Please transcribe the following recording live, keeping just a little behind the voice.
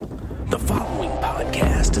The following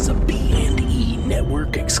podcast is a B&E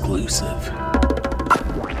Network exclusive.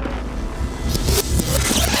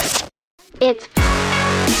 It's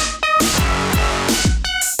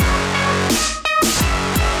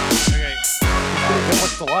Okay.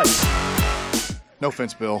 What's the light? No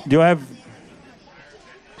offense, Bill. Do I have?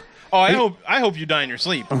 Oh, I hope you die in your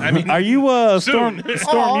sleep. I mean, Are you Storm? soon.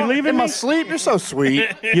 Storm, you leaving in my me? sleep? You're so sweet.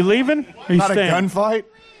 You leaving? Or you Not staying? a gunfight?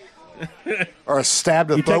 Or a stab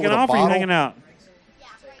to the You throat taking with a off or bottle? you hanging out?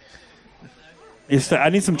 I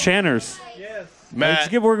need some chanters.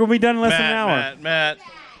 Matt, We're gonna be done in less than an hour.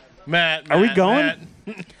 Matt. Are we going?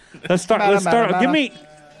 Let's start. Let's start. Matt. Give me.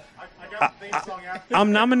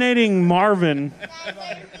 I'm nominating Marvin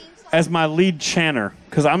as my lead chanter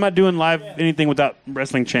because I'm not doing live anything without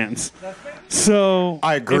wrestling chants. So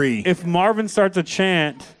I agree. If Marvin starts a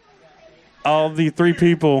chant, all the three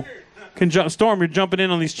people can jump. Storm, you're jumping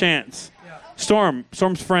in on these chants.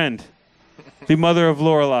 Storm's friend, the mother of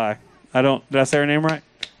Lorelai. Did I say her name right?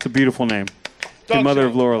 It's a beautiful name. The Don't mother say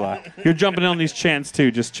of Lorelai. You're jumping in on these chants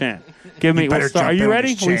too. Just chant. Give me. better Are jump you in on ready?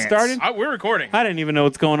 these We chants. started. We're recording. I didn't even know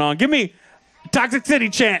what's going on. Give me Toxic City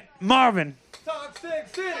chant. Marvin. Toxic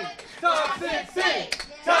City! Toxic City!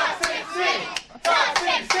 Toxic City!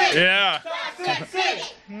 Toxic City! Yeah. Toxic City!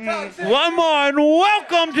 One more, and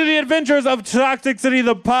welcome to the adventures of Toxic City,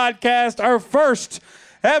 the podcast. Our first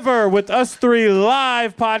ever with us three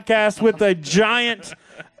live podcast with a giant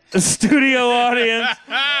studio audience.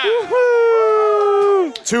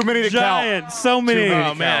 Woo-hoo! Too many to Giant. count. So many. many to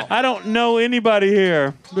Oh, man. I don't know anybody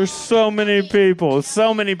here. There's so many people.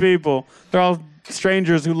 So many people. They're all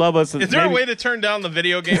strangers who love us. Is there a way to turn down the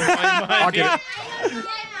video game volume I'll behind you? get it. I broke it.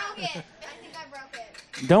 I think I broke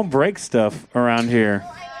it. Don't break stuff around here. I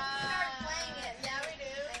started playing it. Yeah, we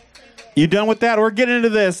do. You done with that? We're getting into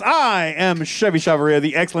this. I am Chevy Chavaria,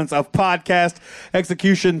 the excellence of podcast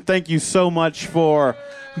execution. Thank you so much for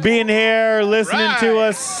being here, listening to Right.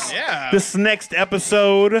 us. Yeah. This next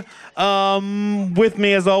episode. With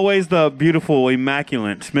me, as always, the beautiful,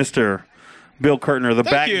 immaculate Mr. Bill Kurtner, the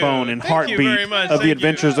Thank you. backbone and Thank you very heartbeat much. of the Thank you.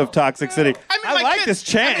 adventures of Toxic City. I mean, my like kid- this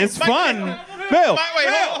chant. I mean, it's my fun. kid- Bill, Wait,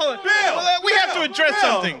 hold on. We have to address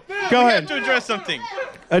something. Go We ahead. have to address something.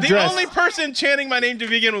 Address. The only person chanting my name to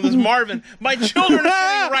begin with is Marvin. My children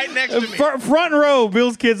are sitting right next to me. Front row.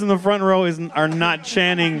 Bill's kids in the front row are not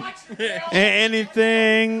chanting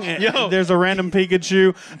anything. Yo. There's a random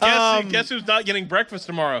Pikachu. Guess who's not getting breakfast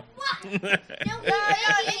tomorrow?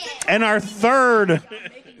 And our third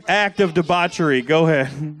act of debauchery. Go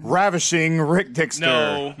ahead. Ravishing Rick Dixter.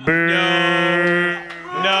 No. Boo.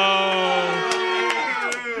 No.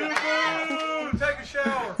 Take a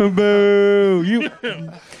shower. Boo.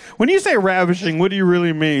 When you say ravishing, what do you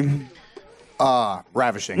really mean?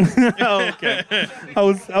 Ravishing. Oh, okay. I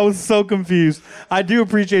was so confused. I do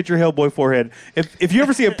appreciate your Hellboy forehead. If you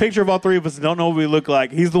ever see a picture of all three of us and don't know what we look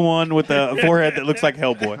like, he's the one with the forehead that looks like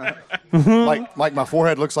Hellboy. like my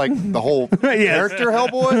forehead looks like the whole character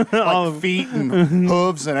Hellboy. Like feet and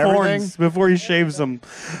hooves and everything. Horns before he shaves them.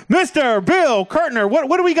 Mr. Bill Kurtner,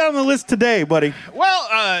 what do we got on the list today, buddy?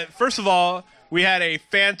 Well, first of all, we had a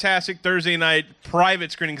fantastic Thursday night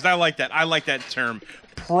private screening, because I like that term.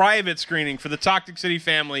 Private screening for the Toxic City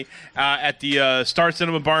family at the Star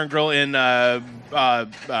Cinema Bar and Grill in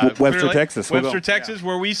Webster, Clear Lake, Texas. We'll Webster, go. Texas,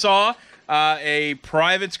 where we saw a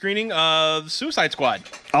private screening of Suicide Squad.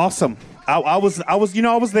 Awesome. I was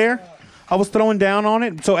there. I was throwing down on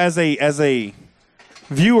it. So as a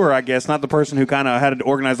viewer, I guess, not the person who kind of had to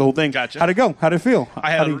organize the whole thing. Gotcha. How'd it go? How'd it feel?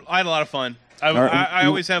 I had a lot of fun. I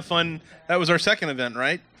always have fun. That was our second event,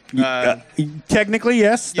 right? Technically,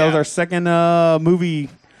 yes. That was yeah. our second movie.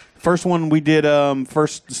 First one we did,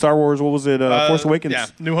 first Star Wars, what was it? Force Awakens. Yeah,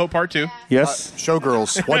 New Hope Part 2. Yes.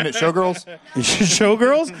 Showgirls. Wasn't it Showgirls?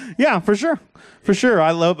 Showgirls? Yeah, for sure. For sure.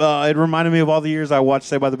 I love, it reminded me of all the years I watched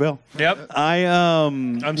Saved by the Bell. Yep.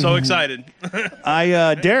 I'm so excited.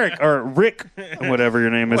 Derek, or Rick, whatever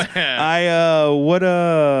your name is.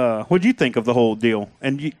 What'd you think of the whole deal?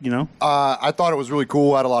 And you know? I thought it was really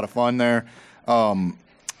cool. I had a lot of fun there.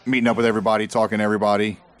 Meeting up with everybody, talking to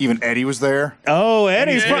everybody. Even Eddie was there. Oh,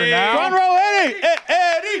 Eddie's front row,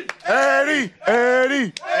 Eddie!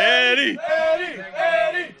 Eddie!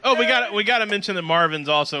 Oh, we got to mention that Marvin's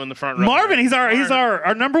also in the front row. Marvin, he's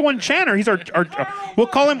our number one chanter. He's our we'll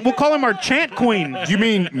call him our chant queen. Do you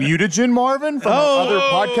mean Mutagen Marvin from our other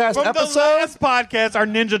podcast from episode? the last podcast, our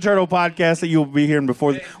Ninja Turtle podcast that you'll be hearing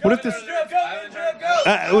before. What if this?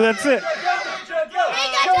 Well, that's it.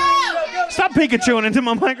 Stop Pikachuing into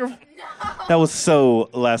my microphone. That was so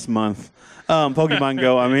last month. Pokemon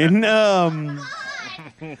Go. I mean,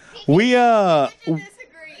 we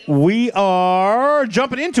we are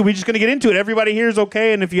jumping into. We're just going to get into it. Everybody here is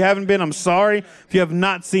okay, and if you haven't been, I'm sorry. If you have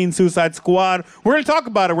not seen Suicide Squad, we're going to talk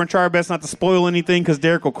about it. We're going to try our best not to spoil anything because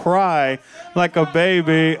Derek will cry like a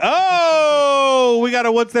baby. Oh, we got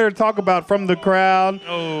a what's there to talk about from the crowd.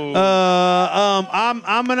 Oh.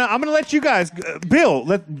 I'm gonna let you guys, Bill,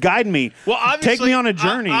 guide me. Well, obviously, take me on a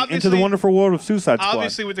journey into the obviously- wonderful world of Suicide Squad.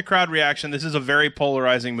 Obviously, with the crowd reaction, this is a very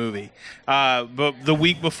polarizing movie. But the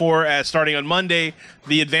week before, starting on Monday,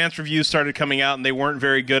 the advanced reviews started coming out, and they weren't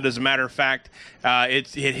very good. As a matter of fact, it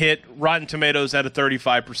hit Rotten Tomatoes at a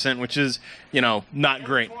 35%, which is, not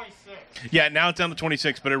great. Yeah, now it's down to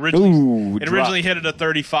 26, but originally hit at a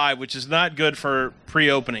 35, which is not good for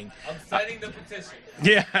pre-opening. I'm signing the petition.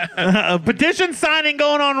 Yeah. A petition signing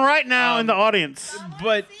going on right now in the audience.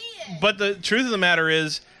 But the truth of the matter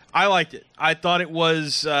is, I liked it. I thought it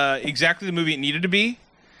was exactly the movie it needed to be.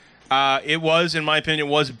 It was, in my opinion,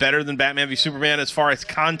 better than Batman v Superman as far as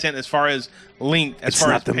content, as far as length, as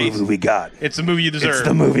far as pace. It's not the movie we got. It's the movie you deserve. It's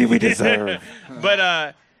the movie we deserve. But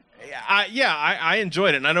I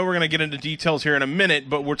enjoyed it. And I know we're going to get into details here in a minute,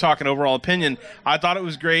 but we're talking overall opinion. I thought it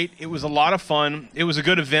was great. It was a lot of fun. It was a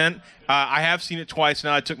good event. I have seen it twice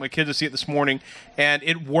now. I took my kids to see it this morning, and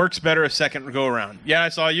it works better a second go around. Yeah, I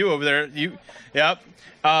saw you over there. Yep.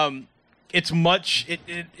 It's much.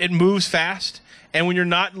 It moves fast, and when you're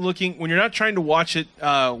not trying to watch it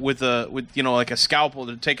with like a scalpel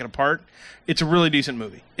to take it apart, it's a really decent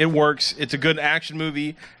movie. It works. It's a good action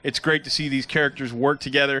movie. It's great to see these characters work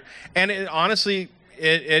together, and honestly,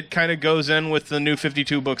 it kind of goes in with the new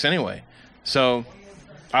 52 books anyway. So,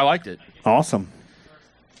 I liked it. Awesome.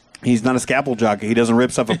 He's not a scalpel jockey. He doesn't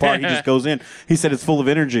rip stuff apart. He just goes in. He said it's full of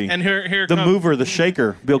energy. And here the comes, mover, the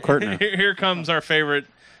shaker, Bill Kurtner. Here comes our favorite,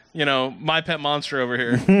 my pet monster over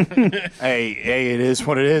here. Hey, it is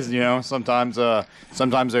what it is. Sometimes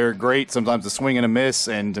they're great. Sometimes a swing and a miss.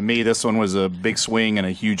 And to me, this one was a big swing and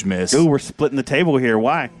a huge miss. Ooh, we're splitting the table here.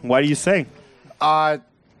 Why? Why do you say?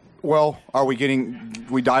 Well, are we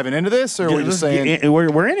diving into this, or are we just saying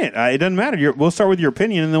we're in it? It doesn't matter. We'll start with your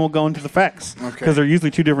opinion, and then we'll go into the facts. Okay. Because they're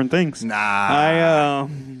usually two different things. Nah.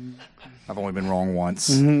 I've only been wrong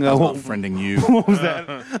once. I was not friending you. What was that?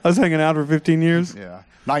 I was hanging out for 15 years. Yeah,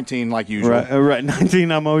 19 like usual. Right.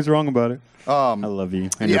 19. I'm always wrong about it. I love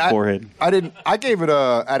you and your forehead. I gave it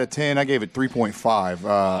out of 10. I gave it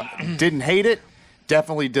 3.5. Didn't hate it.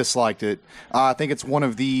 Definitely disliked it. I think it's one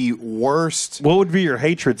of the worst. What would be your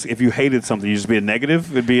hatreds if you hated something? You'd just be a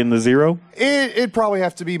negative? It'd be in the zero? It'd probably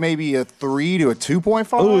have to be maybe a 3 to a 2.5.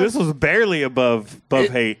 Oh, this was barely above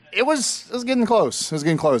hate. It was getting close.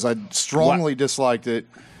 I strongly disliked it.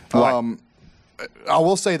 Why? I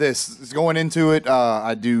will say this. Going into it,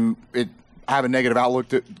 I have a negative outlook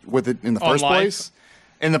with it in the first place.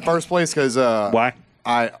 In the first place, because why?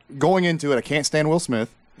 Going into it, I can't stand Will Smith.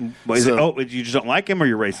 You just don't like him, or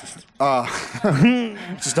you're racist?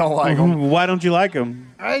 Just don't like him. Why don't you like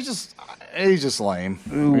him? He's just lame.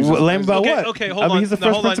 Lame about what? Okay, hold on. He's the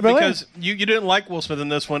first Prince of Bel-Air. Because you didn't like Will Smith in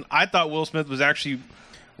this one. I thought Will Smith was actually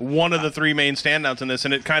one of the three main standouts in this,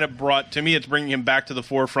 and it kind of it's bringing him back to the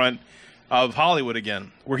forefront of Hollywood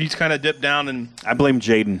again, where he's kind of dipped down. And I blame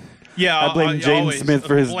Jaden. Yeah, I blame Jaden Smith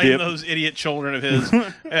for his blame dip. those idiot children of his.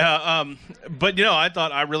 But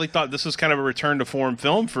I really thought this was kind of a return to form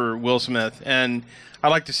film for Will Smith, and I'd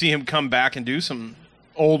like to see him come back and do some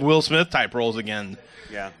old Will Smith type roles again.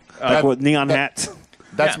 Yeah, like with neon hats.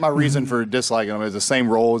 That's my reason for disliking him. It's the same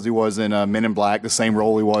role as he was in Men in Black, the same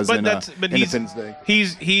role he was in Independence Day.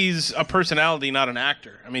 He's a personality, not an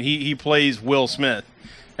actor. I mean, he plays Will Smith,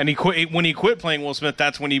 and when he quit playing Will Smith,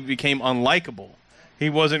 that's when he became unlikable. He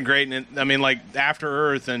wasn't great. Like After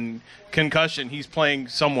Earth and Concussion, he's playing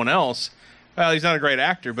someone else. Well, he's not a great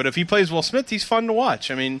actor, but if he plays Will Smith, he's fun to watch.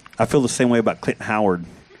 I mean, I feel the same way about Clinton Howard,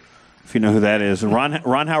 if you know who that is. Ron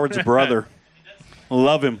Howard's brother.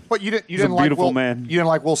 Love him. But you didn't He's a like beautiful man. You didn't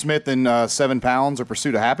like Will Smith in 7 Pounds or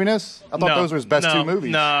Pursuit of Happiness? I thought those were his best two movies.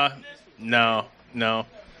 No.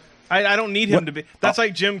 I don't need him to be. That's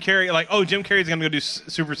like Jim Carrey. Like, Jim Carrey's going to go do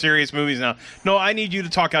super serious movies now. No, I need you to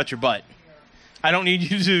talk out your butt. I don't need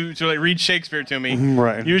you to read Shakespeare to me.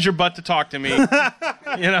 Right. Use your butt to talk to me.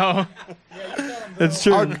 That's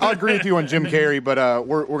true. I'll agree with you on Jim Carrey, but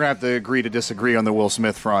we're going to have to agree to disagree on the Will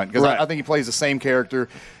Smith front. Because I think he plays the same character.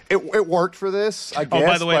 It worked for this, I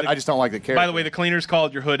guess, but I just don't like the character. By the way, the cleaner's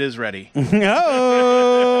called Your Hood Is Ready.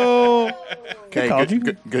 Oh! Okay,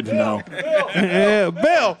 good to know. Yeah,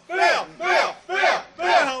 Bill!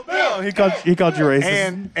 He called you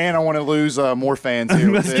racist. And I want to lose more fans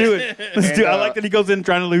here. Let's do it. Let's do it. I like that he goes in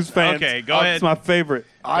trying to lose fans. Okay, go ahead. It's my favorite.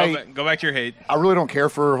 Go back to your hate. I really don't care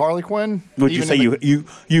for Harley Quinn. Would you say you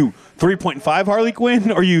 3.5 Harley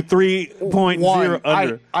Quinn or you 3.0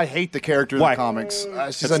 under? I hate the character in Why? the comics.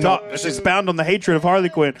 Let's expound on the hatred of Harley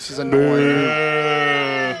Quinn. She's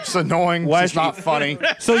annoying. She's annoying. Why She's not funny.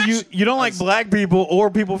 So you don't like black people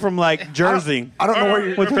or people from like Jersey? I don't know where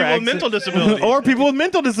you're. Or people with mental disabilities. Or people with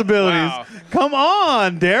mental disabilities. Wow. Come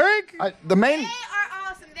on, Derek. The main. They are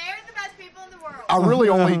awesome. They're the best people in the world. I really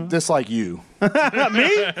only dislike you. Me?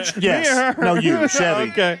 Yes. Me or her? No, you,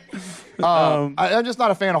 Chevy. Okay. I'm just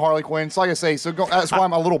not a fan of Harley Quinn. So like I say, that's why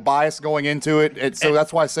I'm a little biased going into it. So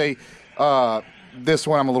that's why I say this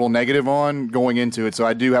one I'm a little negative on going into it. So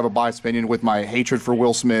I do have a biased opinion with my hatred for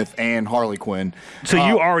Will Smith and Harley Quinn. So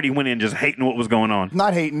you already went in just hating what was going on.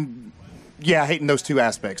 Not hating. Yeah, hating those two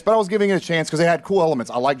aspects. But I was giving it a chance because they had cool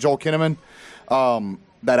elements. I like Joel Kinnaman,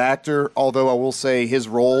 that actor, although I will say his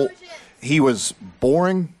role, he was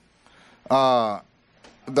boring.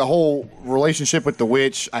 The whole relationship with the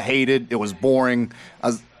witch, I hated. It was boring.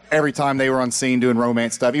 Every time they were on scene doing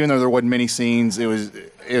romance stuff, even though there wasn't many scenes, it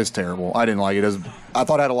was terrible. I didn't like it. I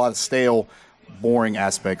thought it had a lot of stale, boring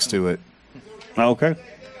aspects to it. Okay.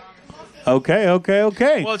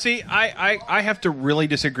 Well, see, I have to really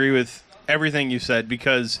disagree with everything you said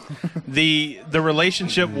because the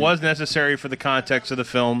relationship was necessary for the context of the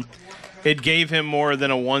film. It gave him more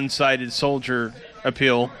than a one-sided soldier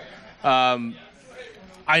appeal.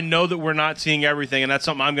 I know that we're not seeing everything, and that's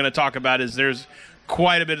something I'm going to talk about. Is there's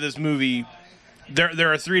quite a bit of this movie.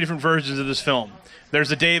 There are 3 different versions of this film. There's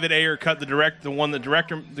a David Ayer cut, the one the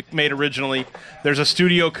director made originally. There's a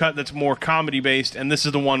studio cut that's more comedy-based, and this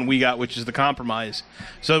is the one we got, which is the compromise.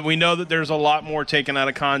 So we know that there's a lot more taken out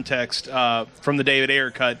of context from the David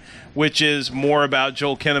Ayer cut, which is more about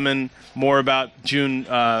Joel Kinnaman, more about June,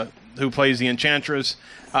 who plays the Enchantress.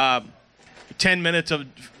 10 minutes of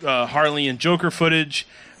Harley and Joker footage,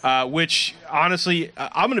 which, honestly,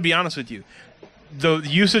 I'm going to be honest with you. The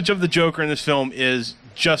usage of the Joker in this film is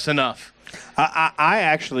just enough. I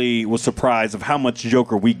actually was surprised of how much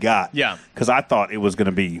Joker we got. Yeah. Because I thought it was going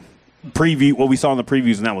to be what we saw in the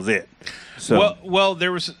previews, and that was it. So. Well,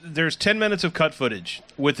 there's 10 minutes of cut footage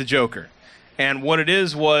with the Joker. And what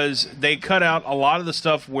it was they cut out a lot of the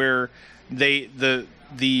stuff where the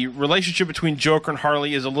relationship between Joker and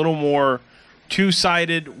Harley is a little more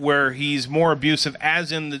two-sided, where he's more abusive,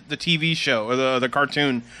 as in the TV show or the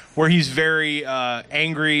cartoon, where he's very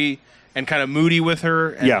angry and kind of moody with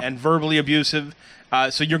her and verbally abusive.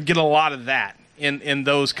 So you get a lot of that in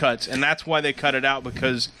those cuts, and that's why they cut it out,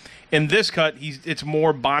 because in this cut it's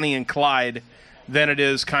more Bonnie and Clyde than it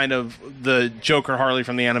is kind of the Joker Harley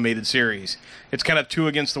from the animated series. It's kind of two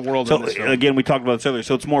against the world. So again, we talked about this earlier.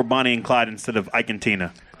 So it's more Bonnie and Clyde instead of Ike and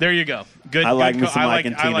Tina. There you go. Good. I like good me some Ike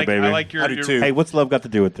and Tina, baby. I like your. Hey, what's love got to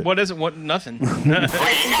do with it? What is it? What? Nothing. We interrupt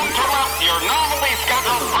your normally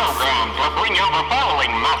scheduled program to bring you the following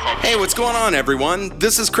message. Hey, what's going on, everyone?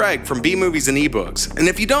 This is Craig from B Movies and Ebooks. And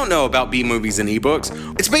if you don't know about B Movies and Ebooks,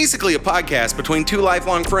 it's basically a podcast between 2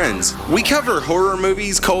 lifelong friends. We cover horror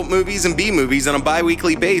movies, cult movies, and B movies on a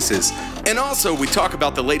bi-weekly basis. And also, we talk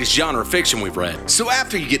about the latest genre fiction we've read. So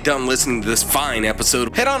after you get done listening to this fine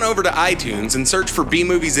episode, head on over to iTunes and search for B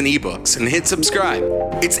Movies and Ebooks and hit subscribe.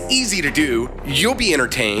 It's easy to do, you'll be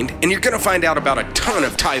entertained, and you're going to find out about a ton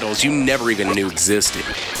of titles you never even knew existed.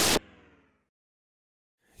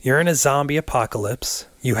 You're in a zombie apocalypse.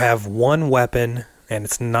 You have one weapon, and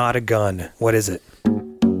it's not a gun. What is it?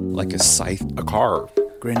 Like a scythe, a car.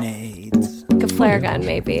 Grenades. Like a flare gun,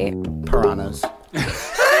 maybe. Piranhas.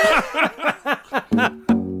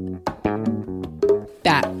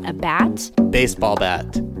 Bat. A bat? Baseball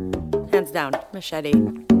bat. Hands down. Machete.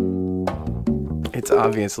 It's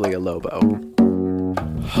obviously a Lobo.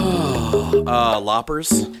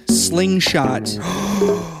 Loppers? Slingshot.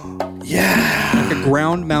 Yeah. Like a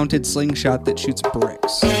ground-mounted slingshot that shoots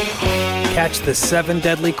bricks. Catch the 7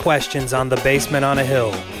 deadly questions on The Basement on a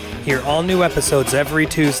Hill. Hear all new episodes every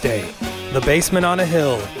Tuesday. The Basement on a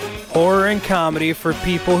Hill. Horror and comedy for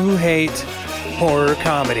people who hate horror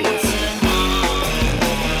comedies.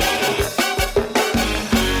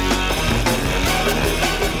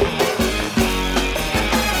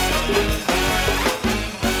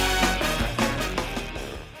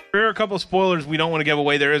 There are a couple of spoilers we don't want to give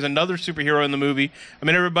away. There is another superhero in the movie. I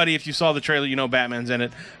mean, everybody, if you saw the trailer, you know Batman's in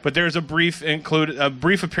it. But there's a brief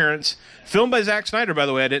appearance, filmed by Zack Snyder, by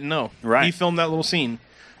the way. I didn't know. Right. He filmed that little scene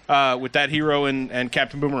with that hero and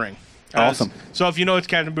Captain Boomerang. Awesome. So if you know it's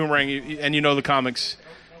Captain Boomerang and you know the comics,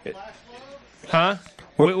 huh?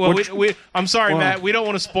 I'm sorry, Matt. We don't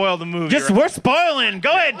want to spoil the movie. We're spoiling.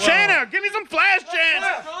 Go ahead, Channer. Give me some flash chance.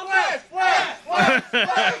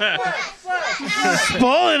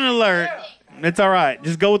 Spoiling alert. It's all right.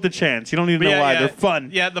 Just go with the chance. You don't need to know why. They're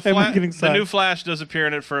fun. Yeah, the new Flash does appear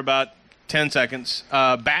in it for about 10 seconds.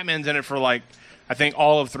 Batman's in it for I think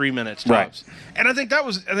all of 3 minutes tops. Right. And I think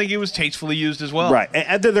it was tastefully used as well. Right.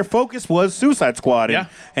 And their focus was Suicide Squad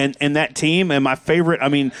and that team. And my favorite,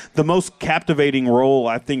 the most captivating role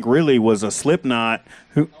I think really was a Slipknot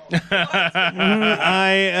who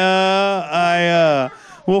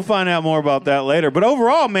we'll find out more about that later. But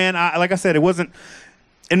overall, man, like I said, it wasn't.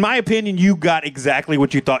 In my opinion, you got exactly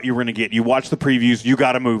what you thought you were going to get. You watched the previews, you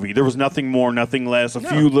got a movie. There was nothing more, nothing less. A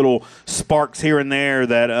few little sparks here and there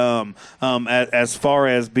that, as far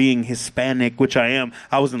as being Hispanic, which I am,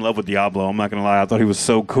 I was in love with Diablo. I'm not going to lie. I thought he was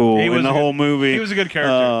so cool in the whole movie. He was a good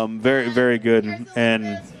character. Very, very good.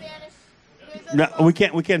 And no, we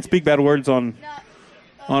can't speak bad words on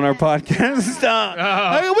our podcast.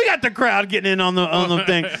 We got the crowd getting in on the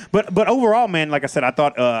thing. But overall, man, like I said, I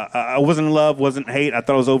thought I wasn't in love, wasn't hate. I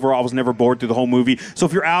thought I was never bored through the whole movie. So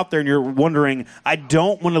if you're out there and you're wondering, I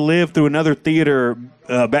don't want to live through another theater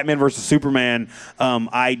Batman versus Superman,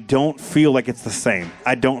 I don't feel like it's the same.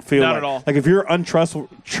 I don't feel Not at all. Like if you're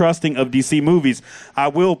trusting of DC movies, I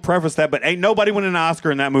will preface that, but ain't nobody winning an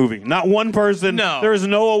Oscar in that movie. Not one person. No. There's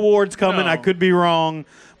no awards coming. No. I could be wrong.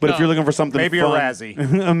 But if you're looking for something maybe fun, a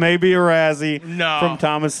Razzie. maybe a Razzie No. from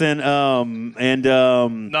Thomason, I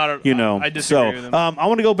disagree with him. I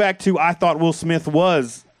want to go back to I thought Will Smith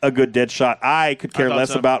was a good Deadshot. I could care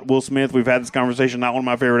less about Will Smith. We've had this conversation. Not one of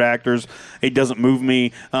my favorite actors. It doesn't move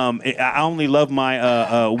me. I only love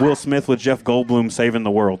my Will Smith with Jeff Goldblum saving the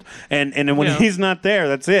world. And then when he's not there,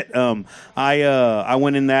 that's it. I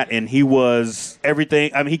went in that and he was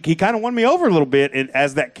everything. He kind of won me over a little bit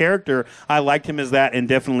as that character. I liked him as that, and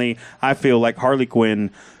definitely I feel like Harley Quinn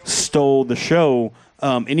stole the show.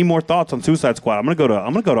 Any more thoughts on Suicide Squad? I'm gonna go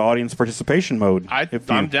to audience participation mode.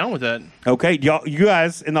 I'm down with that. Okay, you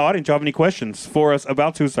guys in the audience, y'all have any questions for us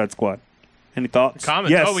about Suicide Squad? Any thoughts? Comments?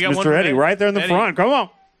 Yes, We got one Mr. from Eddie, right there in the front. Come on.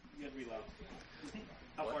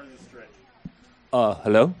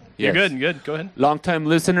 Hello? You're good. Go ahead. Long-time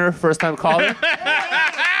listener, first-time caller.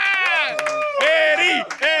 Eddie.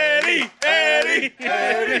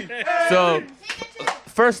 So,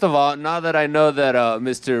 first of all, now that I know that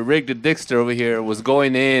Mr. Rick the Dickster over here was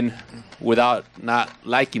going in without not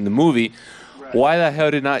liking the movie, why the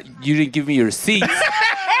hell you didn't give me your seats?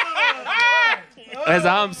 As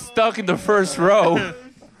I'm stuck in the first row.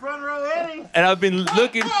 Front row Eddie. And I've been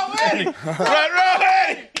looking.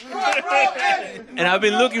 And I've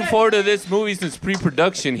been looking forward to this movie since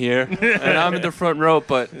pre-production here, and I'm in the front row,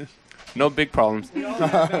 but no big problems.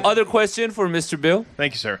 Other question for Mr. Bill.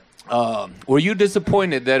 Thank you, sir. Were you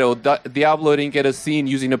disappointed that Diablo didn't get a scene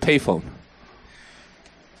using a payphone?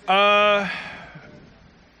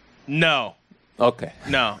 No. Okay.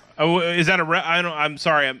 No. Is that I'm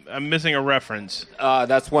sorry. I'm missing a reference.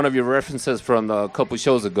 That's one of your references from a couple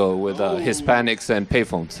shows ago with Hispanics and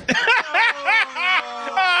payphones.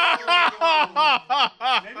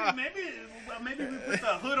 Maybe we put the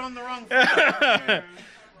hood on the wrong foot.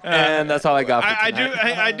 And that's all I got. For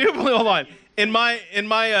I do believe. Hold on. With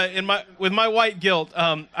my white guilt,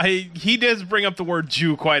 he does bring up the word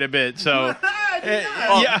Jew quite a bit. So,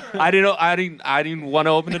 yeah. I didn't want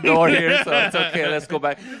to open the door here, so it's okay. Let's go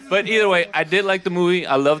back. But either way, I did like the movie.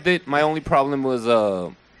 I loved it. My only problem was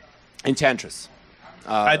Enchantress.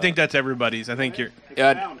 I think that's everybody's. I think you're.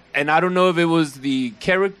 And I don't know if it was the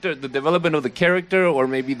character, the development of the character, or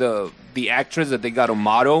maybe the actress that they got a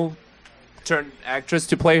model turned actress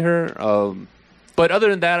to play her. But other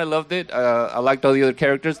than that, I loved it. I liked all the other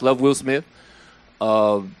characters. Love Will Smith.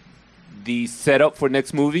 The setup for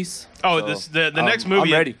next movies. Oh, so, the next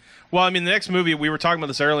movie. I'm ready. Well, I mean, the next movie, we were talking about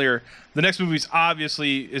this earlier. The next movie is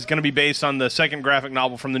going to be based on the second graphic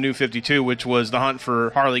novel from the New 52, which was The Hunt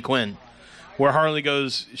for Harley Quinn, where Harley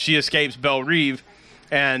she escapes Belle Reve,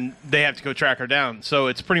 and they have to go track her down. So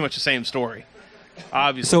it's pretty much the same story,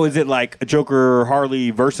 obviously. So is it like a Joker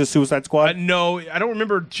Harley versus Suicide Squad? No, I don't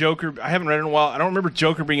remember Joker. I haven't read it in a while. I don't remember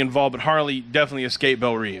Joker being involved, but Harley definitely escaped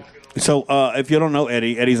Belle Reve. So if you don't know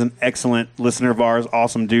Eddie's an excellent listener of ours,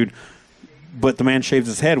 awesome dude. But the man shaves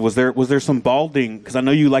his head. Was there some balding? Because I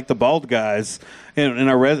know you like the bald guys. And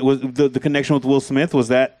I read was the connection with Will Smith. Was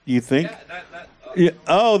that you think? Yeah.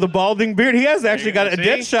 Oh, the balding beard. He has actually got a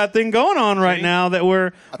Deadshot thing going on right now that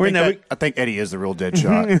we're in that. I think Eddie is the real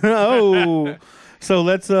Deadshot. Oh, so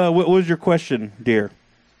let's. What was your question, dear?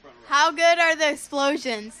 How good are the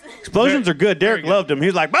explosions? Explosions are good. Derek loved them. He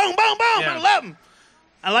was like, boom, boom, boom. Yeah. I love them.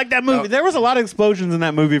 I like that movie. There was a lot of explosions in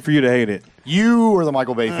that movie for you to hate it. You were the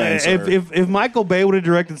Michael Bay fan, sir. If Michael Bay would have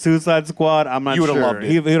directed Suicide Squad, I'm not You sure. would've loved it.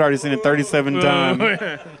 He'd already seen it 37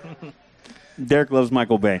 times. Derek loves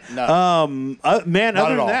Michael Bay. No. Man, Not other at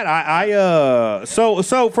than all. that,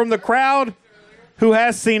 so from the crowd who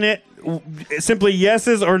has seen it, simply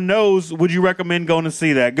yeses or nos, would you recommend going to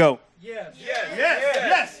see that? Go. Yes.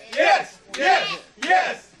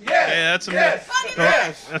 Yeah, that's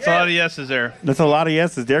a lot of yeses there. That's a lot of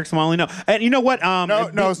yeses. Derek Smalley, no. And you know what?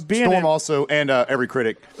 No, Storm also, and every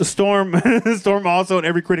critic. Storm also, and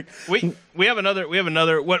every critic. We have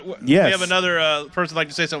another. What? Yes. We have another person like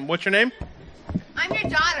to say something. What's your name? I'm your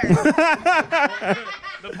daughter.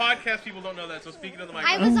 The podcast people don't know that, so speaking of the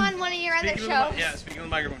I microphone. was on one of your other shows. Yeah, speaking of the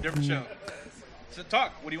microphone, different show. So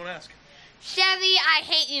talk. What do you want to ask? Chevy, I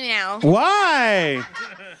hate you now. Why?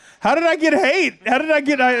 How did I get hate? How did I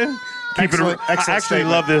get? Keep it real. I actually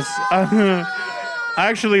love this. I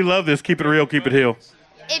actually love this. Keep it real. Keep it heel.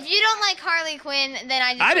 If you don't like Harley Quinn, then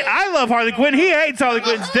I love Harley Quinn. He hates Harley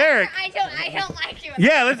Quinn. It's Derek. I don't like you.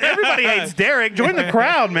 Yeah, everybody hates Derek. Join the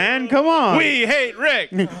crowd, man. Come on. We hate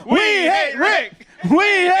Rick. We hate Rick. We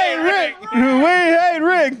hate Rick. We hate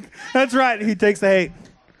Rick. That's right. He takes the hate.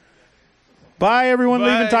 Bye, everyone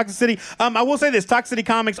leaving Toxic City. I will say this. Toxic City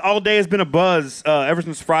Comics all day has been a buzz ever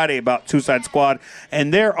since Friday about Suicide Squad.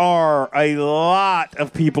 And there are a lot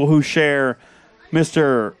of people who share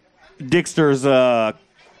Mr. Dixter's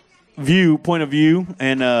point of view.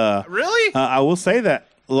 And really? I will say that.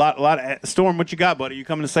 A lot of, Storm, what you got, buddy? You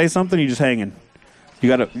coming to say something or you just hanging? You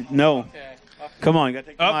got to, no. Come on. You got to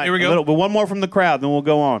take the mic. Here we go. But one more from the crowd, then we'll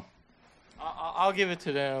go on. I'll give it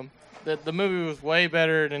to them. The movie was way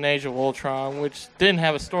better than Age of Ultron, which didn't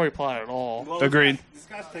have a story plot at all. Agreed. This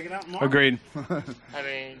guy's taking out Mark. Agreed. I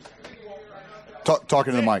mean,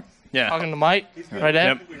 Talking to the mic. Yeah. talking to Mike, right there,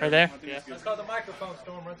 Yep. right there. Yeah. That's called the microphone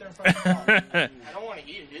storm right there in front of the phone. I don't want to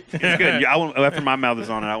eat it. It's good. Yeah, after my mouth is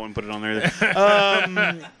on it, I wouldn't put it on there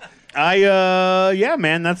either. Yeah,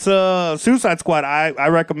 man, that's Suicide Squad. I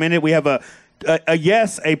recommend it. We have a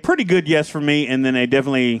yes, a pretty good yes for me, and then a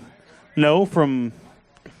definitely no from.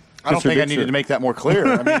 I don't Mr. think I Dixter. needed to make that more clear.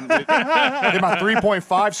 I mean, did my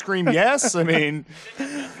 3.5 scream yes? I mean,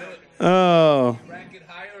 Oh. Rank it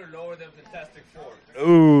higher or lower than Fantastic Four?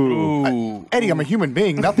 Ooh. Eddie, I'm a human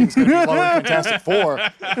being. Nothing's going to be lower than Fantastic Four. Or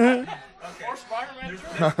Spider-Man. There's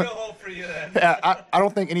still hope for you then. Yeah, I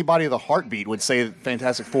don't think anybody with a heartbeat would say that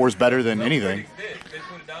Fantastic Four is better than anything. They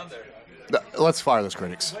put it down there. Let's fire those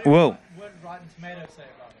critics. Whoa. What Rotten Tomatoes say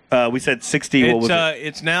about it? We said 60. What was it?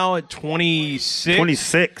 It's now at 26.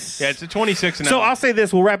 26. Yeah, it's at 26 now. So I'll say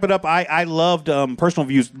this. We'll wrap it up. I loved personal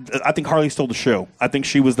views. I think Harley stole the show. I think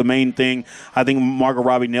she was the main thing. I think Margot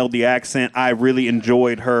Robbie nailed the accent. I really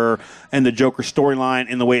enjoyed her and the Joker storyline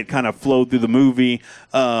and the way it kind of flowed through the movie.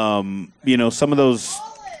 Some of those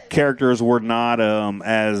characters were not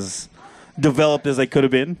as developed as they could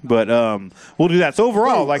have been, but we'll do that. So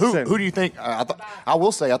overall, I said, who do you think? I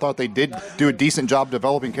will say I thought they did do a decent job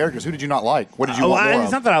developing characters. Who did you not like? What did you want more it's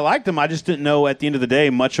of? not that I liked them. I just didn't know at the end of the day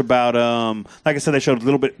much about. Like I said, they showed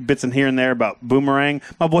little bits in here and there about Boomerang.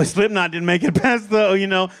 My boy Slipknot didn't make it past the. You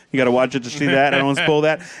got to watch it to see that. I don't want to spoil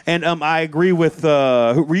that. And I agree with.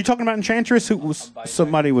 Who were you talking about? Enchantress? Who was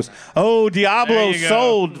somebody was? Oh, Diablo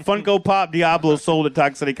sold Funko Pop. Diablo sold at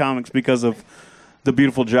Toxic City Comics because of the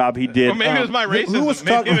beautiful job he did. Or maybe it was my racism. Who was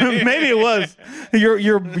talking? Maybe it was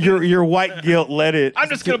your white guilt led it. I'm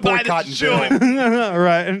just gonna buy this and show him.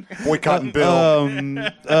 Right. Boycotting Bill.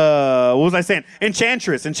 What was I saying?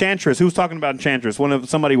 Enchantress. Who was talking about Enchantress?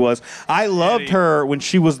 Somebody was. I loved her when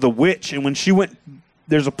she was the witch, and when she went.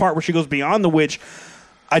 There's a part where she goes beyond the witch.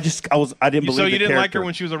 I didn't believe. So you didn't like character. her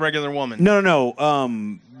when she was a regular woman? No.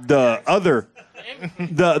 The other.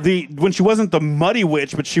 The when she wasn't the muddy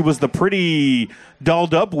witch, but she was the pretty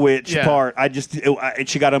dolled up witch part.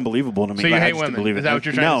 She got unbelievable to me. So you I hate just didn't women? believe it. Is that what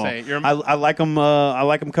you're trying to say? I like them. I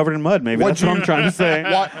like them covered in mud. Maybe that's what I'm trying to say.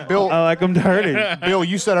 Bill? I like them dirty. Bill,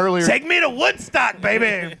 you said earlier. Take me to Woodstock,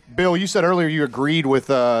 baby. Bill, you said earlier you agreed with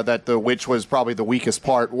that the witch was probably the weakest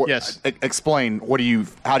part. Yes. Explain. How do you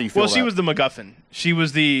feel? Well, she was the MacGuffin. She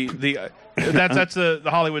was the that's the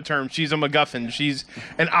Hollywood term. She's a MacGuffin. She's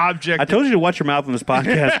an object. I told you to watch your mouth on this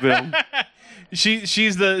podcast, Bill.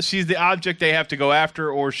 She's the object they have to go after,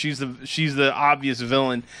 or she's the obvious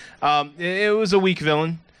villain. It was a weak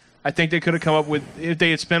villain. I think they could have come up with, if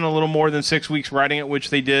they had spent a little more than 6 weeks writing it, which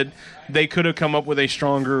they did, they could have come up with a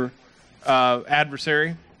stronger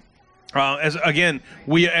adversary.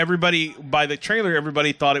 Everybody by the trailer,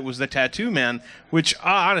 everybody thought it was the Tattoo Man, which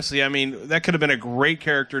honestly, I mean, that could have been a great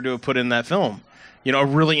character to have put in that film. a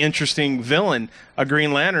really interesting villain, a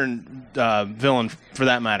Green Lantern villain for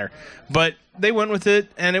that matter. But they went with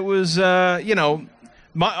it, and it was,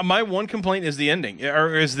 my one complaint is the ending,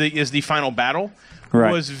 or is the final battle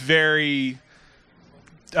was very,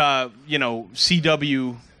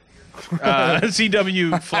 CW.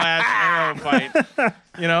 CW Flash Arrow fight.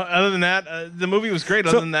 Other than that, the movie was great.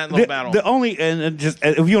 Other than that little battle, the only and just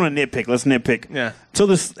if you want to nitpick, let's nitpick. Yeah. So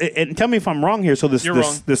this, and tell me if I'm wrong here. So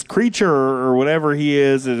this creature or whatever he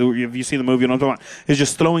is, if you see the movie, you know what I'm talking about, is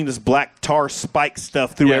just throwing this black tar spike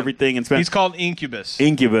stuff through everything and he's called Incubus.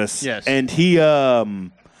 Incubus. Yes. And he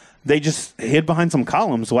they just hid behind some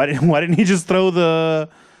columns. Why didn't he just throw the?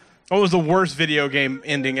 What was the worst video game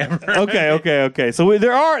ending ever? Okay. So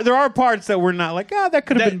there are parts that we're not like, that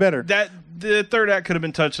could have been better. The third act could have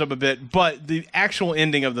been touched up a bit, but the actual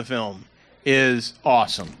ending of the film is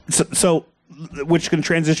awesome. So which can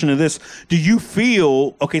transition to this. Do you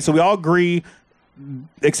feel okay? So we all agree,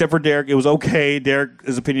 except for Derek, it was okay.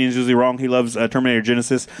 Derek's opinion is usually wrong. He loves Terminator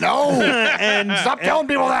Genesis. No, and stop telling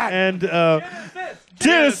people that. And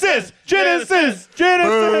Genesis. It's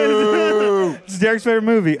Derek's favorite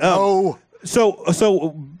movie.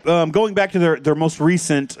 So going back to their most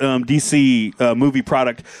recent DC movie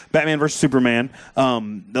product, Batman vs Superman, a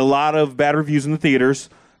lot of bad reviews in the theaters.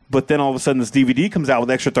 But then all of a sudden, this DVD comes out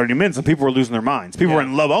with extra 30 minutes, and people were losing their minds. People were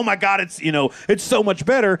in love. Oh my God, it's so much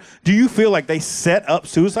better. Do you feel like they set up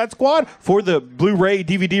Suicide Squad for the Blu-ray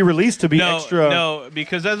DVD release to be extra? No,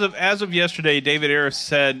 because as of yesterday, David Ayers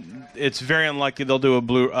said it's very unlikely they'll do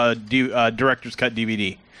a director's cut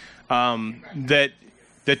DVD. That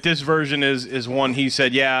this version is one he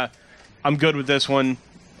said, yeah, I'm good with this one.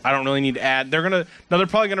 I don't really need to add. They're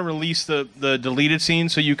probably gonna release the deleted scene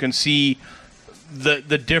so you can see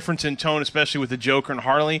the difference in tone, especially with the Joker and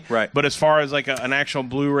Harley. Right. But as far as like an actual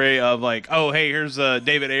Blu-ray of like, oh hey, here's the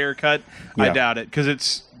David Ayer cut, I doubt it,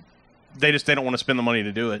 because they don't want to spend the money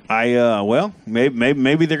to do it.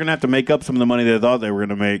 Maybe they're gonna have to make up some of the money they thought they were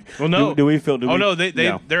gonna make. Well, no. Do we feel?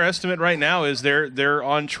 Their estimate right now is they're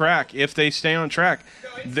on track. If they stay on track,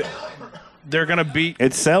 they're gonna beat.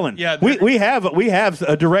 It's selling. Yeah, we have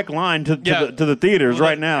a direct line to the theaters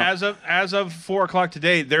right now. As of 4:00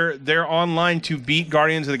 today, they're online to beat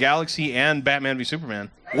Guardians of the Galaxy and Batman v Superman.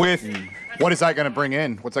 With what is that going to bring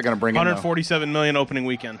in? What's that going to bring in? 147 million opening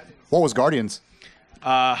weekend. What was Guardians?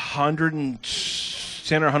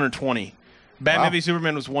 110 or 120. Batman v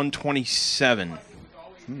Superman was 127.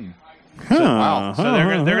 Wow. So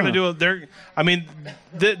they're going to do it.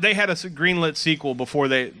 They had a greenlit sequel before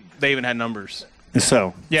they even had numbers.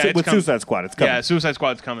 So yeah, with Suicide Squad, it's coming. Yeah, Suicide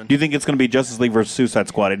Squad's coming. Do you think it's going to be Justice League versus Suicide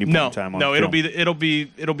Squad at any point in time? No, it'll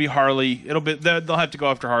be Harley. They'll have to go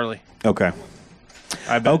after Harley. Okay.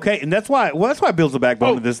 Okay, and that's why Bill's the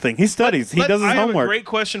backbone of this thing. He studies. He does his homework. I have a great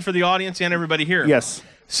question for the audience and everybody here. Yes.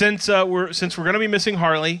 Since we're going to be missing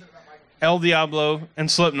Harley, El Diablo,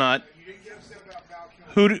 and Slipknot,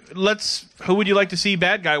 who would you like to see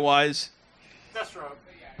bad guy wise? Deathstroke.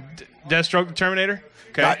 Deathstroke the Terminator?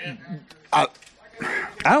 Okay. I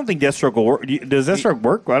don't think Deathstroke will work. Does Deathstroke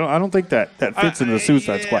work? I don't think that fits into the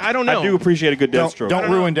Suicide Squad. I don't know. I do appreciate a good Deathstroke.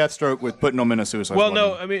 Don't ruin Deathstroke with putting him in a Suicide Squad. Well,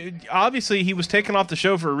 no. I mean, obviously he was taken off the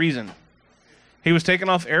show for a reason. He was taken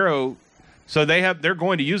off Arrow, so they're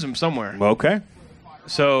going to use him somewhere. Okay.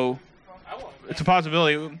 So it's a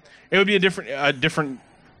possibility. It would be a different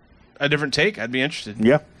take. I'd be interested.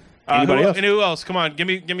 Yeah. Anybody else? And who else? Come on, give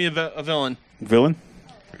me a villain. Villain?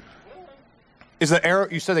 Is the Arrow?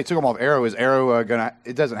 You said they took him off Arrow. Is Arrow gonna?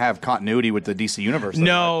 It doesn't have continuity with the DC universe. Though,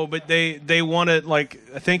 no, but they wanted, like,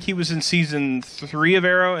 I think he was in season 3 of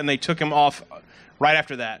Arrow, and they took him off right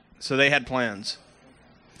after that. So they had plans.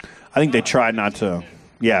 I think they tried not to.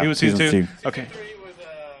 Yeah, he was season 2. Okay.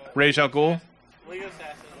 Ra's al Ghul. League of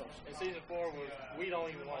Assassins. And season 4 was we don't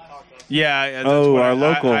even want to talk about. Yeah. Our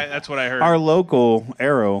local. That's what I heard. Our local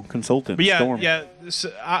Arrow consultant. But yeah, Storm. yeah.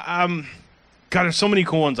 God, there's so many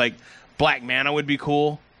cool ones. Like Black Manta would be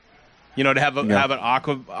cool. You know, to have an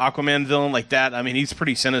Aquaman villain like that. I mean, he's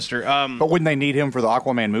pretty sinister. But wouldn't they need him for the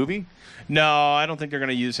Aquaman movie? No, I don't think they're going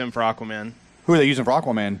to use him for Aquaman. Who are they using for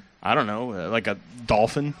Aquaman? I don't know, like a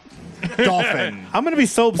dolphin. Dolphin. I'm going to be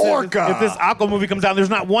so upset if this Aqua movie comes out. There's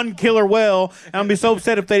not one killer whale. I'm going to be so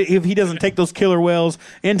upset if he doesn't take those killer whales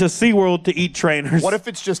into SeaWorld to eat trainers. What if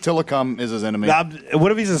it's just Tillicum is his enemy?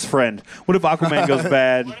 What if he's his friend? What if Aquaman goes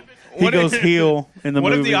bad? He goes heel in the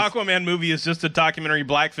movie. What if the Aquaman movie is just a documentary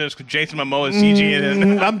Blackfish with Jason Momoa CG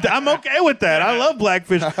in it? I'm okay with that. I love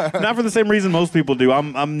Blackfish. Not for the same reason most people do.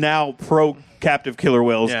 I'm now pro captive killer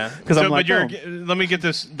whales. Yeah. Because I'm like, let me get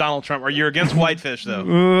this, Donald Trump. Are you against whitefish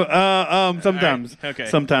though? Sometimes. Right. Okay.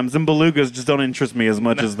 Sometimes. And belugas just don't interest me as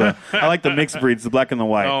much as I like the mixed breeds, the black and the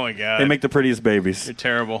white. Oh my God. They make the prettiest babies. You're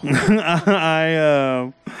terrible.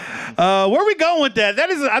 Where are we going with that?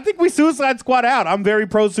 I think we Suicide Squad out. I'm very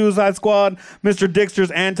pro Suicide Squad. Mr.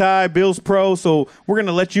 Dixter's anti, Bill's pro. So we're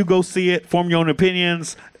gonna let you go see it, form your own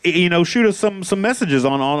opinions. Shoot us some messages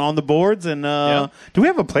on the boards. And do we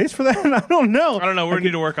have a place for that? I don't know. I don't know. We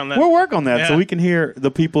need to work on that. We'll work on that so we can hear the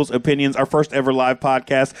people's opinions. Our first ever live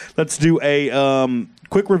podcast. Let's do a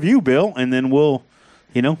quick review, Bill, and then we'll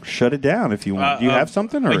shut it down if you want. Do you have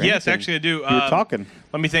something? Or yes, anything? actually I do. You're talking.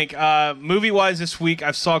 Let me think. Movie-wise this week, I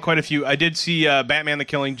saw quite a few. I did see Batman the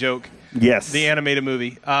Killing Joke. Yes. The animated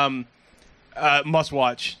movie. Must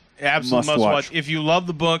watch. Absolute must watch. If you love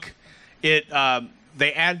the book,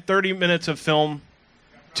 they add 30 minutes of film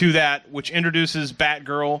to that, which introduces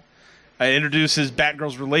Batgirl, introduces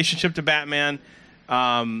Batgirl's relationship to Batman.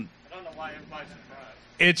 I don't know why everybody's surprised.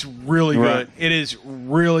 It's really good. It is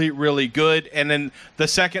really, really good. And then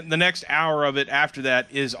the next hour of it after that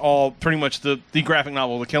is all pretty much the graphic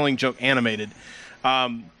novel, The Killing Joke animated.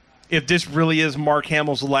 If this really is Mark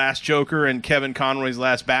Hamill's last Joker and Kevin Conroy's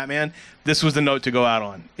last Batman, this was the note to go out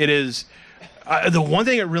on. It is the one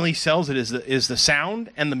thing that really sells it is the sound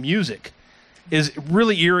and the music is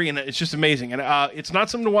really eerie and it's just amazing. And it's not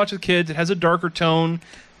something to watch with kids. It has a darker tone.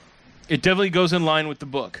 It definitely goes in line with the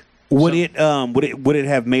book. Would it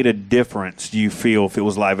have made a difference, do you feel, if it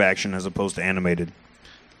was live action as opposed to animated?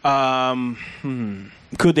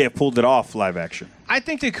 Could they have pulled it off live action? I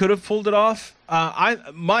think they could have pulled it off.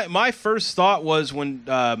 My first thought was when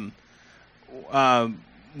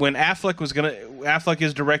Affleck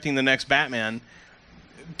is directing the next Batman.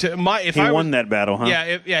 He won that battle, huh?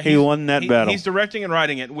 Yeah, he won that battle. He's directing and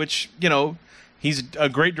writing it, which he's a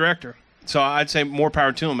great director. So I'd say more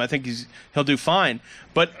power to him. I think he'll do fine.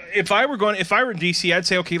 But if I were DC, I'd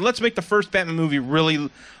say, okay, let's make the first Batman movie really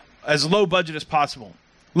as low budget as possible.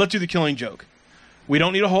 Let's do The Killing Joke. We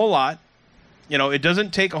don't need a whole lot. It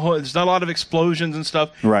doesn't take there's not a lot of explosions and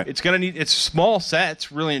stuff. Right. It's small sets,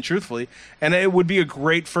 really and truthfully, and it would be a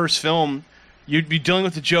great first film. You'd be dealing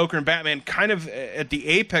with the Joker and Batman kind of at the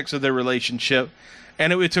apex of their relationship,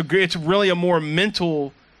 and it's really a more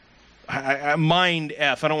mental mind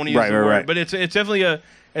F. I don't want to use the word, but it's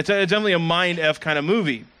definitely a mind F kind of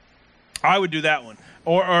movie. I would do that one,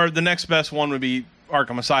 or the next best one would be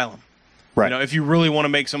Arkham Asylum. Right. If you really want to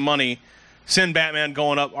make some money, send Batman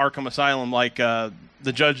going up Arkham Asylum like the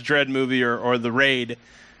Judge Dredd movie or the Raid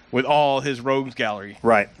with all his rogues gallery.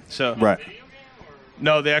 Right. So right.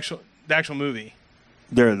 No, the actual movie.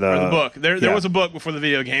 The book. There was a book before the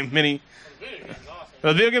video game. The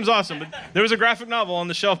video game's awesome, but there was a graphic novel on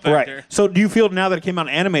the shelf back there. So do you feel now that it came out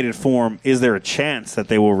in animated form, is there a chance that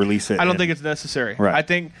they will release it? I don't think it's necessary. Right. I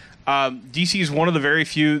think DC is one of the very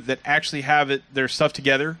few that actually have their stuff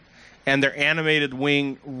together, and their animated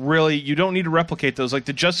wing really, you don't need to replicate those. Like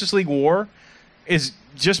the Justice League War is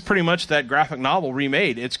just pretty much that graphic novel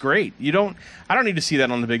remade. It's great. I don't need to see that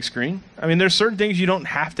on the big screen. I mean, there's certain things you don't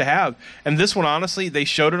have to have. And this one, honestly, they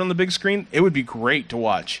showed it on the big screen. It would be great to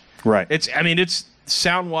watch. Right. It's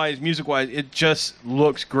sound-wise, music-wise, it just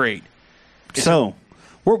looks great. So,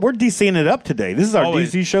 we're DCing it up today. This is our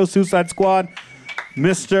DC show, Suicide Squad.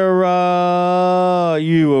 Mr.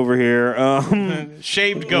 You over here.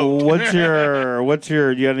 Shaved goat. What's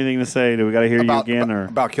your, do you have anything to say? Do we got to hear you again? Or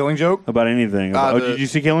about Killing Joke? About anything. Did you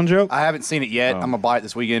see Killing Joke? I haven't seen it yet. I'm going to buy it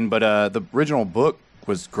this weekend, but the original book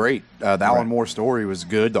was great. The Alan Moore story was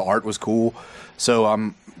good. The art was cool. So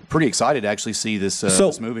I'm pretty excited to actually see this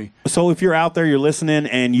movie. So if you're out there, you're listening,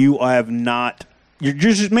 and you have not... You're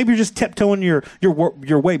just tiptoeing your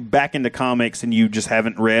way back into comics, and you just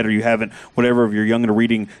haven't read, or you haven't whatever. If you're young and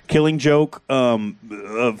reading Killing Joke,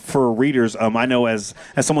 for readers, I know as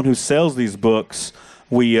someone who sells these books,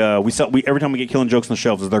 we sell every time we get Killing Jokes on the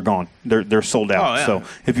shelves, they're gone. They're sold out. Oh, yeah. So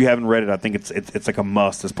if you haven't read it, I think it's like a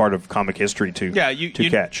must as part of comic history to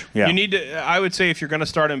catch. Yeah, you need to. I would say if you're going to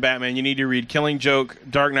start in Batman, you need to read Killing Joke,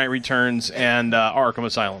 Dark Knight Returns, and Arkham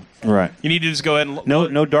Asylum. Right. You need to just go ahead and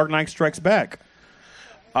no Dark Knight Strikes Back.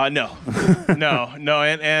 No,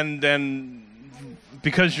 and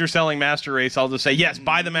because you're selling Master Race, I'll just say yes.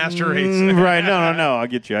 Buy the Master Race. Right? No. I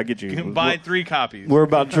get you. Buy 3 copies. We're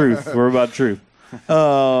about truth.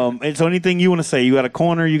 And so, anything you want to say? You got a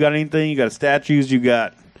corner? You got anything? You got statues? You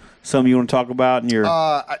got something you want to talk about? In your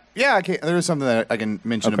there is something that I can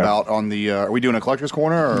mention about on the. Are we doing a collector's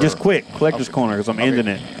corner? Or? Just quick, collector's corner, because I'm ending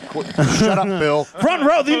it. Shut up, Bill. Front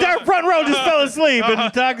row. The entire front row just fell asleep.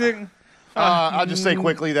 And toxic. I'll just say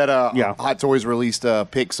quickly that Hot Toys released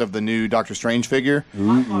pics of the new Doctor Strange figure.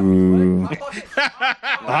 Ooh.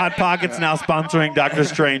 Hot Pockets now sponsoring Doctor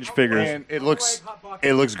Strange figures. And it looks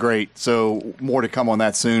great. So more to come on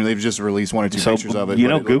that soon. They've just released 1 or 2 pictures of it.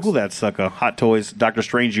 Google that sucker. Hot Toys, Doctor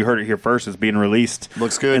Strange. You heard it here first. It's being released.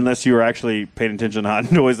 Looks good. Unless you were actually paying attention to Hot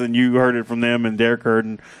Toys and you heard it from them and Derek heard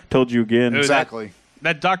and told you again. Dude, exactly.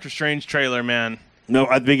 That Doctor Strange trailer, man. No,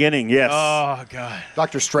 at the beginning, yes. Oh, God.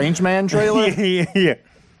 Doctor Strange Man trailer?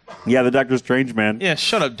 Yeah, the Doctor Strange Man. Yeah,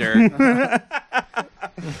 shut up, Derek. We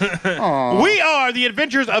are the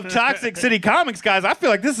Adventures of Toxic City Comics, guys. I feel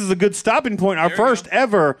like this is a good stopping point. Our first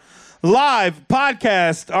ever live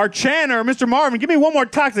podcast. Our chanter, Mr. Marvin, give me one more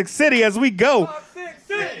Toxic City as we go. Toxic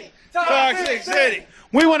City! Toxic City!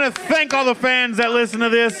 We want to thank all the fans that listen to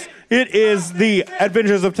this. It is the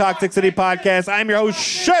Adventures of Toxic City podcast. I'm your host,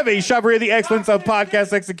 Chevy Chevry, the excellence of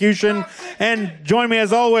podcast execution. And join me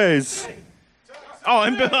as always. Oh,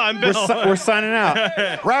 I'm Bill. We're signing out.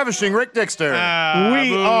 Ravishing Rick Dixter.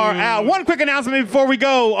 We are out. One quick announcement before we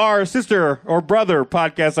go. Our sister or brother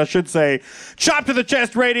podcast, I should say, Chop to the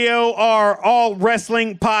Chest Radio, our all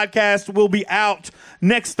wrestling podcast, will be out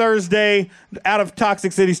next Thursday out of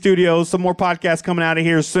Toxic City Studios. Some more podcasts coming out of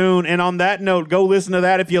here soon. And on that note, go listen to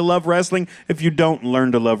that if you love wrestling. If you don't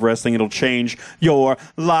learn to love wrestling, it'll change your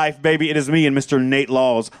life, baby. It is me and Mr. Nate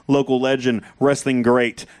Laws, local legend, wrestling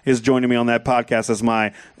great, is joining me on that podcast as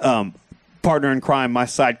my partner in crime, my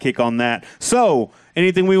sidekick on that. So,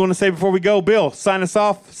 anything we want to say before we go? Bill, sign us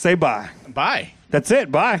off. Say bye. Bye. That's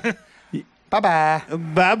it. Bye. Bye-bye.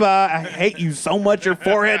 Bye-bye. I hate you so much. Your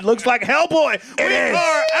forehead looks like Hellboy. We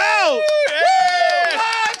are out.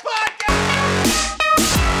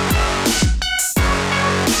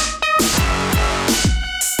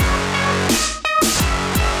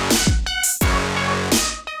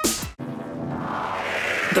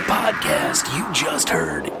 The podcast you just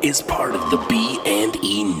heard is part of the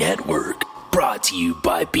B&E Network, brought to you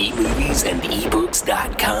by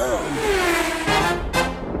bmoviesandebooks.com.